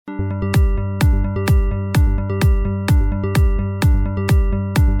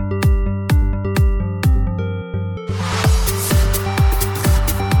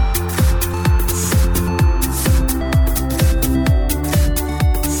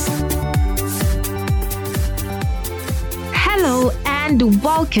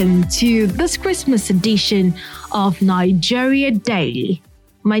welcome to this Christmas edition of Nigeria Daily.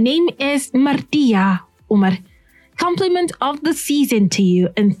 My name is Martia Umar. Compliment of the season to you,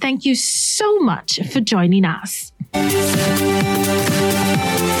 and thank you so much for joining us.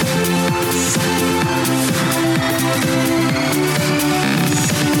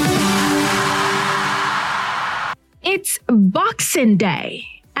 It's Boxing Day.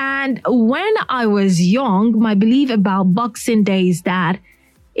 And when I was young, my belief about Boxing Day is that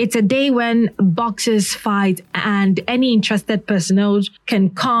it's a day when boxers fight and any interested personnel can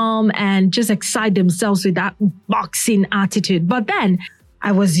come and just excite themselves with that boxing attitude. But then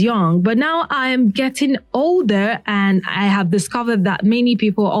I was young, but now I am getting older and I have discovered that many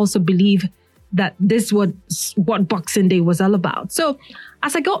people also believe that this was what Boxing Day was all about. So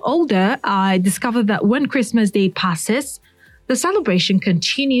as I got older, I discovered that when Christmas Day passes, the celebration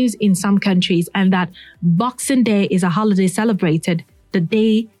continues in some countries and that Boxing Day is a holiday celebrated the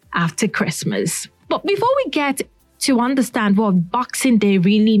day after Christmas. But before we get to understand what Boxing Day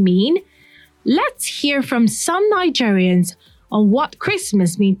really means, let's hear from some Nigerians on what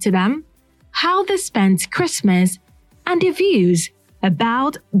Christmas means to them, how they spent Christmas, and their views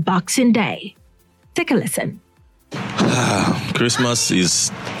about Boxing Day. Take a listen. Christmas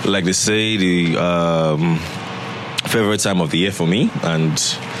is, like they say, the favorite time of the year for me, and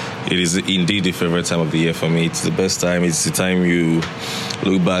it is indeed the favorite time of the year for me. It's the best time. It's the time you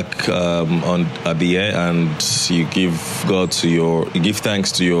look back at the year and you give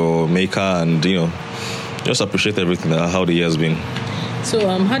thanks to your Maker, and just appreciate everything how the year has been. So,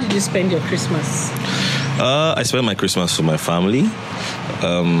 how did you spend your Christmas? I spent my Christmas with my family.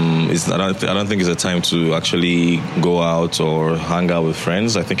 I don't think it's a time to actually go out or hang out with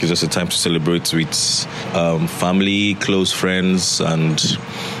friends. I think it's just a time to celebrate with family, close friends, and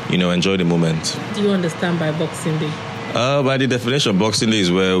enjoy the moment. Do you understand by Boxing Day? By the definition, Boxing Day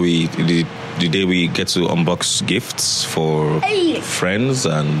is where the day we get to unbox gifts for friends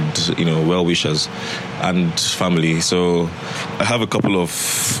and well-wishers and family. So I have a couple of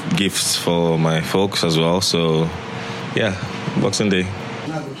gifts for my folks as well. So yeah, Boxing Day.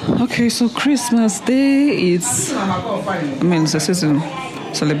 Okay, so Christmas Day it's a season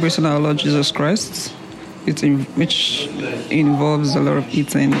celebrating our Lord Jesus Christ, which involves a lot of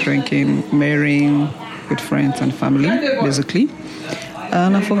eating, drinking, marrying with friends and family, basically.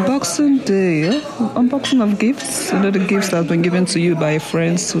 And for Boxing Day, unboxing of gifts, the gifts that have been given to you by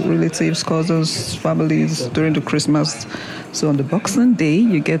friends, relatives, cousins, families during the Christmas. So on the Boxing Day,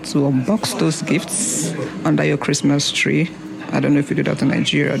 you get to unbox those gifts under your Christmas tree. I don't know if you do that in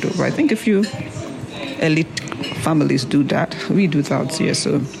Nigeria, though, but I think a few elite families do that. We do that here,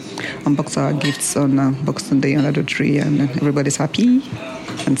 so unbox our gifts on Boxing Day under the tree, and everybody's happy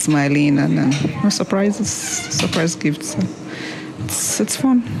and smiling, and surprise gifts. It's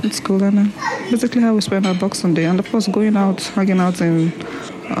fun, it's cool, and basically how we spend our Boxing Day. And of course, going out, hanging out in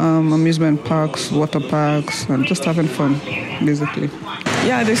amusement parks, water parks, and just having fun, basically.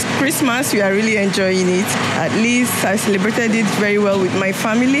 Yeah, this Christmas, we are really enjoying it. At least I celebrated it very well with my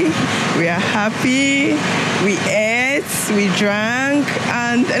family. We are happy, we ate, we drank,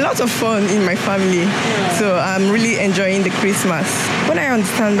 and a lot of fun in my family. So I'm really enjoying the Christmas. What I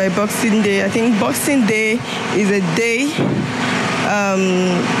understand by Boxing Day, I think Boxing Day is a day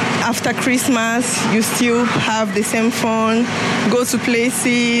after Christmas, you still have the same fun, go to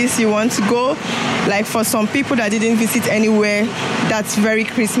places you want to go. Like for some people that didn't visit anywhere, that's very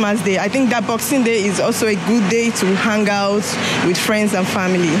Christmas Day. I think that Boxing Day is also a good day to hang out with friends and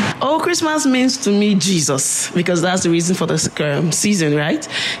family. Oh, Christmas means to me Jesus, because that's the reason for the season, right?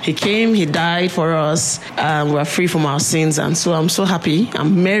 He came, he died for us, we are free from our sins, and so I'm so happy.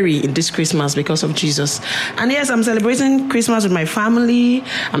 I'm merry in this Christmas because of Jesus. And yes, I'm celebrating Christmas with my family.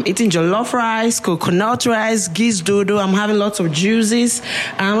 I'm eating jollof rice, coconut rice, geese dodo. I'm having lots of juices,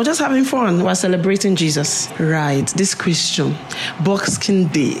 and we're just having fun. We're celebrating Jesus. Right, this Christian, Boxing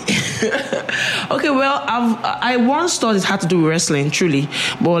Day. Okay, well, I once thought it had to do with wrestling, truly,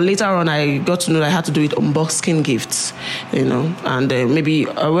 but later on I got to know that I had to do it unboxing gifts, and maybe,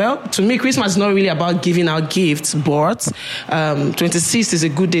 to me, Christmas is not really about giving out gifts, but 26th is a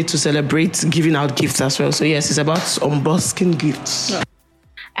good day to celebrate giving out gifts as well. So yes, it's about unboxing gifts.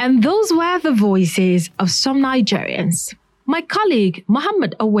 And those were the voices of some Nigerians. My colleague,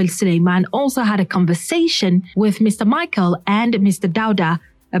 Muhammad Awel Suleiman, also had a conversation with Mr. Michael and Mr. Dauda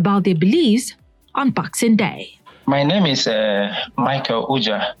about their beliefs on Boxing Day. My name is Michael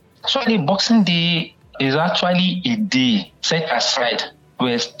Uja. Actually, Boxing Day is actually a day set aside to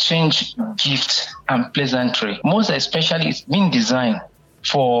exchange gifts and pleasantry. Most especially, it's been designed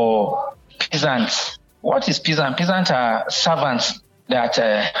for peasants. What is peasant? Peasants are servants that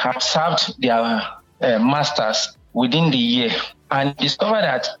have served their masters within the year, and discover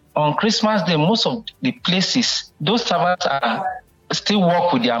that on Christmas Day, most of the places, those servants are still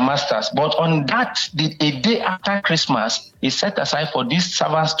work with their masters. But on that, a day after Christmas is set aside for these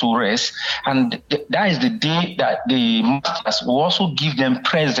servants to rest. And that is the day that the masters will also give them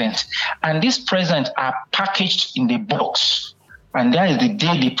presents. And these presents are packaged in the box. And that is the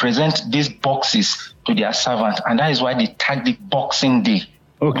day they present these boxes to their servants. And that is why they tag the Boxing Day.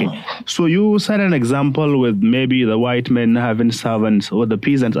 Okay, so you said an example with maybe the white men having servants or the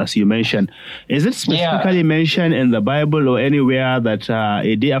peasants, as you mentioned. Is it specifically mentioned in the Bible or anywhere that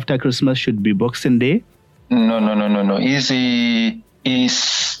a day after Christmas should be Boxing Day? No. It's a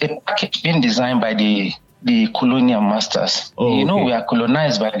package being designed by the colonial masters. Oh, you know, we are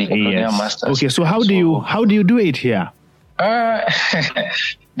colonized by the colonial masters. Okay, so how do you do it here?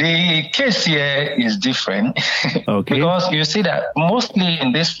 The case here is different. Okay. Because you see that mostly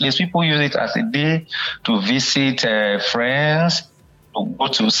in this place, people use it as a day to visit friends, to go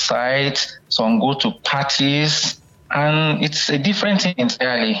to sites, some go to parties. And it's a different thing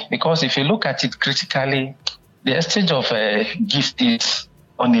entirely. Because if you look at it critically, the exchange of gift is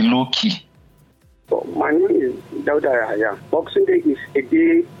on a low key. My name is Dauda. Boxing Day is a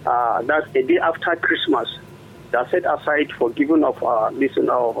day, that's a day after Christmas. That's set aside for giving of meat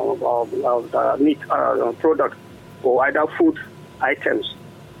product or either food items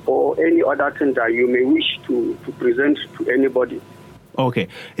or any other thing that you may wish to present to anybody. Okay.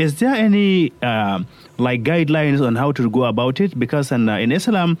 Is there any guidelines on how to go about it? Because in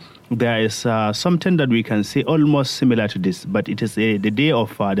Islam, there is something that we can say almost similar to this, but it is the day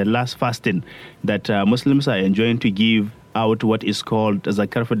of the last fasting that Muslims are enjoying to give out what is called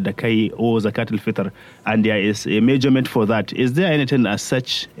Zakat al-Dakai or Zakat al-Fitr, and there is a measurement for that. Is there anything as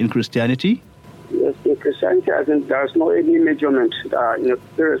such in Christianity? Yes, in Christianity, I think there is no any measurement in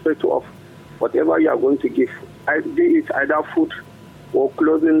respect of whatever you are going to give. It's either food or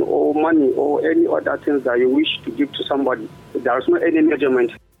clothing or money or any other things that you wish to give to somebody. There is no any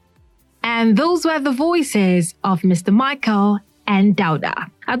measurement. And those were the voices of Mr. Michael and Dauda.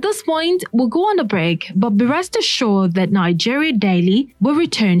 At this point, we'll go on a break, but be rest assured that Nigeria Daily will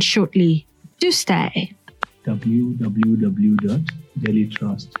return shortly. Do stay.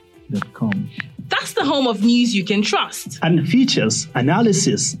 www.dailytrust.com. That's the home of news you can trust. And features,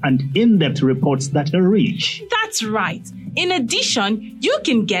 analysis, and in-depth reports that are rich. That's right. In addition, you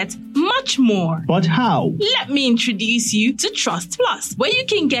can get much more. But how? Let me introduce you to Trust Plus, where you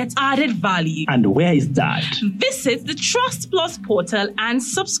can get added value. And where is that? Visit the Trust Plus portal and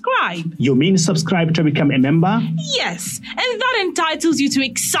subscribe. You mean subscribe to become a member? Yes, and that entitles you to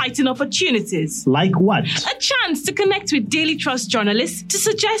exciting opportunities. Like what? A chance to connect with Daily Trust journalists to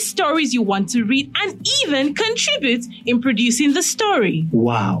suggest stories you want to read and even contribute in producing the story.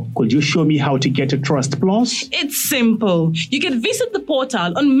 Wow. Could you show me how to get a Trust Plus? It's simple. You can visit the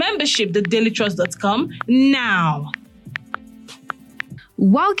portal on membership.dailytrust.com now.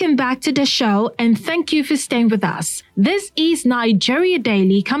 Welcome back to the show and thank you for staying with us. This is Nigeria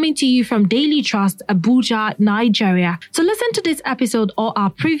Daily coming to you from Daily Trust, Abuja, Nigeria. To listen to this episode or our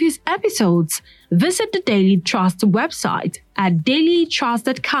previous episodes, visit the Daily Trust website at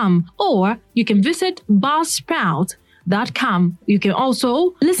dailytrust.com or you can visit buzzsprout.com. You can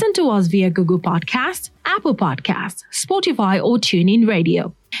also listen to us via Google Podcasts, Apple Podcasts, Spotify, or TuneIn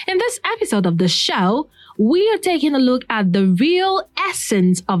Radio. In this episode of the show, we are taking a look at the real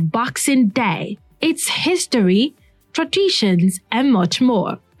essence of Boxing Day, its history, traditions, and much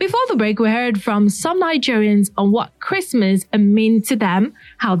more. Before the break, we heard from some Nigerians on what Christmas means to them,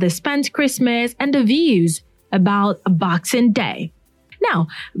 how they spent Christmas, and the views about Boxing Day. Now,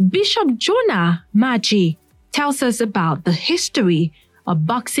 Bishop Jonah Maji tells us about the history of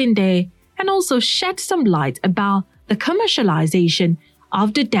Boxing Day and also shed some light about the commercialization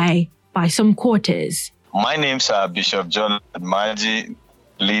of the day by some quarters. My name's Bishop John Maji,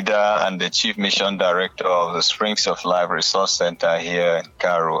 leader and the Chief Mission Director of the Springs of Life Resource Center here in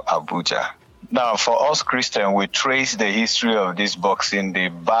Cairo, Abuja. Now, for us Christians, we trace the history of this Boxing Day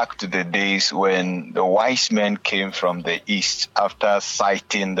back to the days when the wise men came from the east after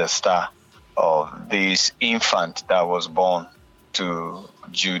sighting the star of this infant that was born to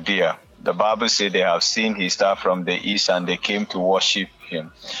Judea. The Bible said they have seen his star from the east and they came to worship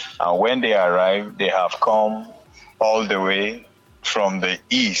him. And when they arrived, they have come all the way from the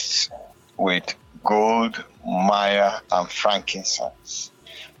east with gold, myrrh, and frankincense.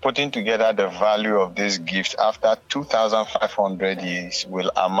 Putting together the value of this gift after 2,500 years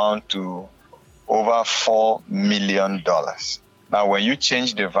will amount to over $4 million. Now, when you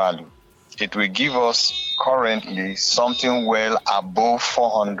change the value it will give us currently something well above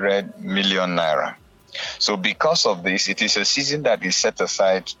 400 million naira. So because of this, it is a season that is set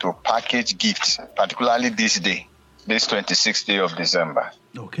aside to package gifts, particularly this day, this 26th day of December.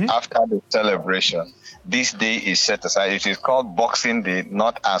 Okay. After the celebration, this day is set aside. It is called Boxing Day,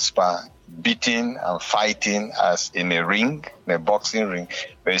 not as per beating and fighting as in a ring, in a boxing ring,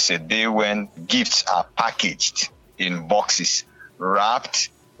 but it's a day when gifts are packaged in boxes, wrapped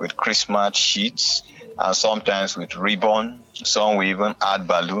with Christmas sheets, and sometimes with ribbon. Some will even add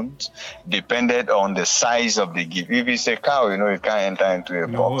balloons, depended on the size of the gift. If it's a cow, it can't enter into a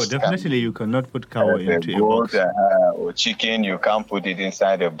box. No, definitely you cannot put cow into a box. Or chicken, you can't put it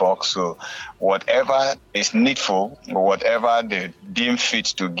inside a box. So whatever is needful, or whatever they deem fit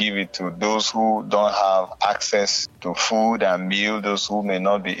to give it to those who don't have access to food and meal, those who may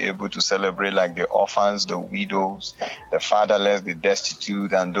not be able to celebrate, like the orphans, the widows, the fatherless, the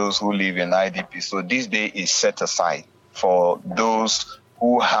destitute, and those who live in IDP. So this day is set aside for those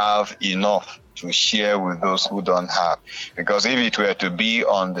who have enough to share with those who don't have. Because if it were to be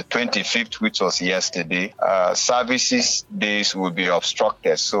on the 25th, which was yesterday, services days would be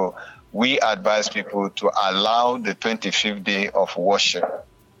obstructed. So we advise people to allow the 25th day of worship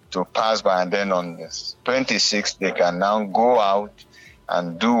to pass by, and then on the 26th, they can now go out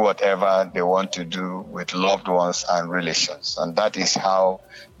and do whatever they want to do with loved ones and relations. And that is how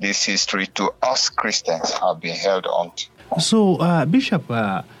this history to us Christians have been held on to. So, Bishop,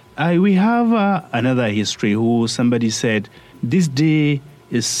 we have another history who somebody said this day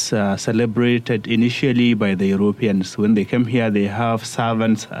is celebrated initially by the Europeans. When they came here, they have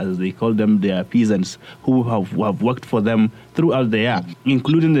servants, as they call them, they are peasants, who have worked for them throughout the year,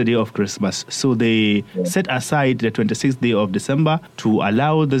 including the day of Christmas. So they set aside the 26th day of December to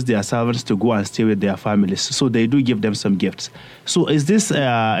allow their servants to go and stay with their families. So they do give them some gifts. So is this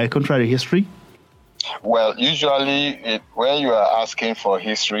a contrary history? Well, usually when you are asking for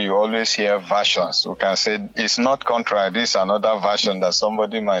history, you always hear versions. You can say it's not contrary. This is another version that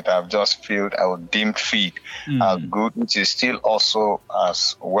somebody might have just felt or deemed fit as good, which is still also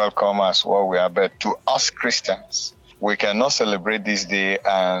as welcome as what we are. But to us Christians, we cannot celebrate this day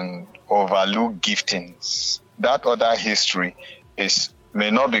and overlook giftings. That other history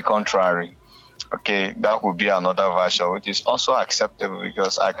may not be contrary. Okay, that would be another version, which is also acceptable,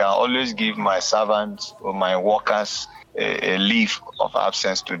 because I can always give my servants or my workers a leave of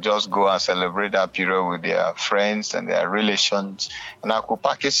absence to just go and celebrate that period with their friends and their relations. And I could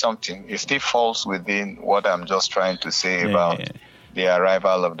package something. It still falls within what I'm just trying to say about the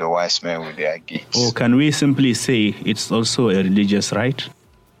arrival of the wise men with their gifts. Or can we simply say it's also a religious right?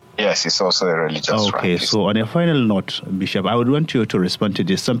 Yes, it's also a religious right. Okay, so on a final note, Bishop, I would want you to respond to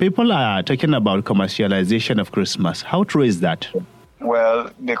this. Some people are talking about commercialization of Christmas. How true is that?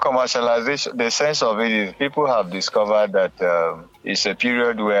 Well, the commercialization, the sense of it is people have discovered that it's a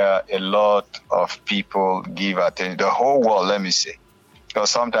period where a lot of people give attention. The whole world, let me say.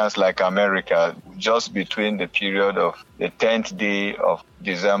 Because sometimes, like America, just between the period of the 10th day of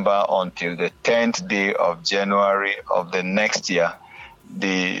December until the 10th day of January of the next year,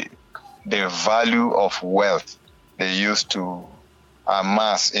 the value of wealth they used to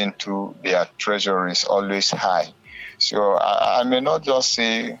amass into their treasury is always high. So I may not just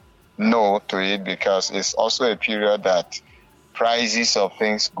say no to it, because it's also a period that prices of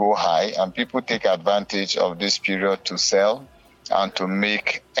things go high and people take advantage of this period to sell and to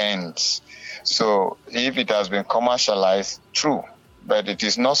make ends. So if it has been commercialized, true. But it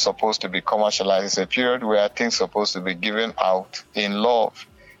is not supposed to be commercialized. It's a period where things are supposed to be given out in love,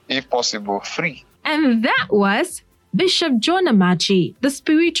 if possible, free. And that was Bishop John Amachi, the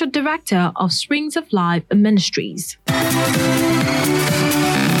spiritual director of Springs of Life Ministries.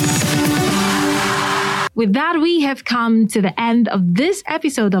 With that, we have come to the end of this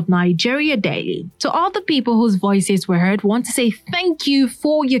episode of Nigeria Daily. To all the people whose voices were heard, want to say thank you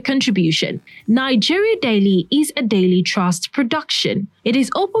for your contribution. Nigeria Daily is a Daily Trust production. It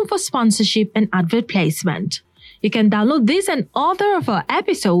is open for sponsorship and advert placement. You can download this and other of our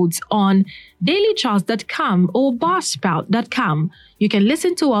episodes on dailytrust.com or buzzsprout.com. You can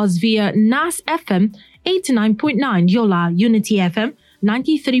listen to us via NAS FM 89.9 Yola, Unity FM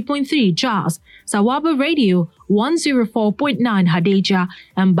 93.3 Jos, Sawaba Radio 104.9 Hadejia,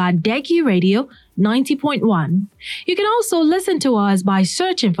 and Badegi Radio 90.1. You can also listen to us by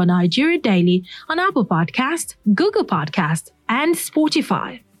searching for Nigeria Daily on Apple Podcast, Google Podcast, and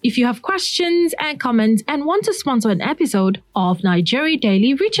Spotify. If you have questions and comments and want to sponsor an episode of Nigeria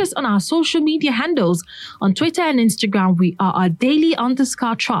Daily, reach us on our social media handles. On Twitter and Instagram, we are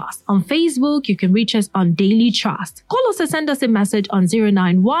 @daily_trust. On Facebook, you can reach us on Daily Trust. Call us or send us a message on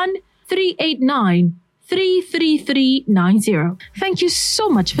 091 389-33390. Thank you so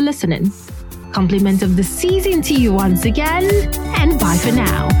much for listening. Compliment of the season to you once again, and bye for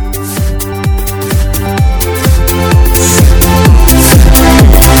now.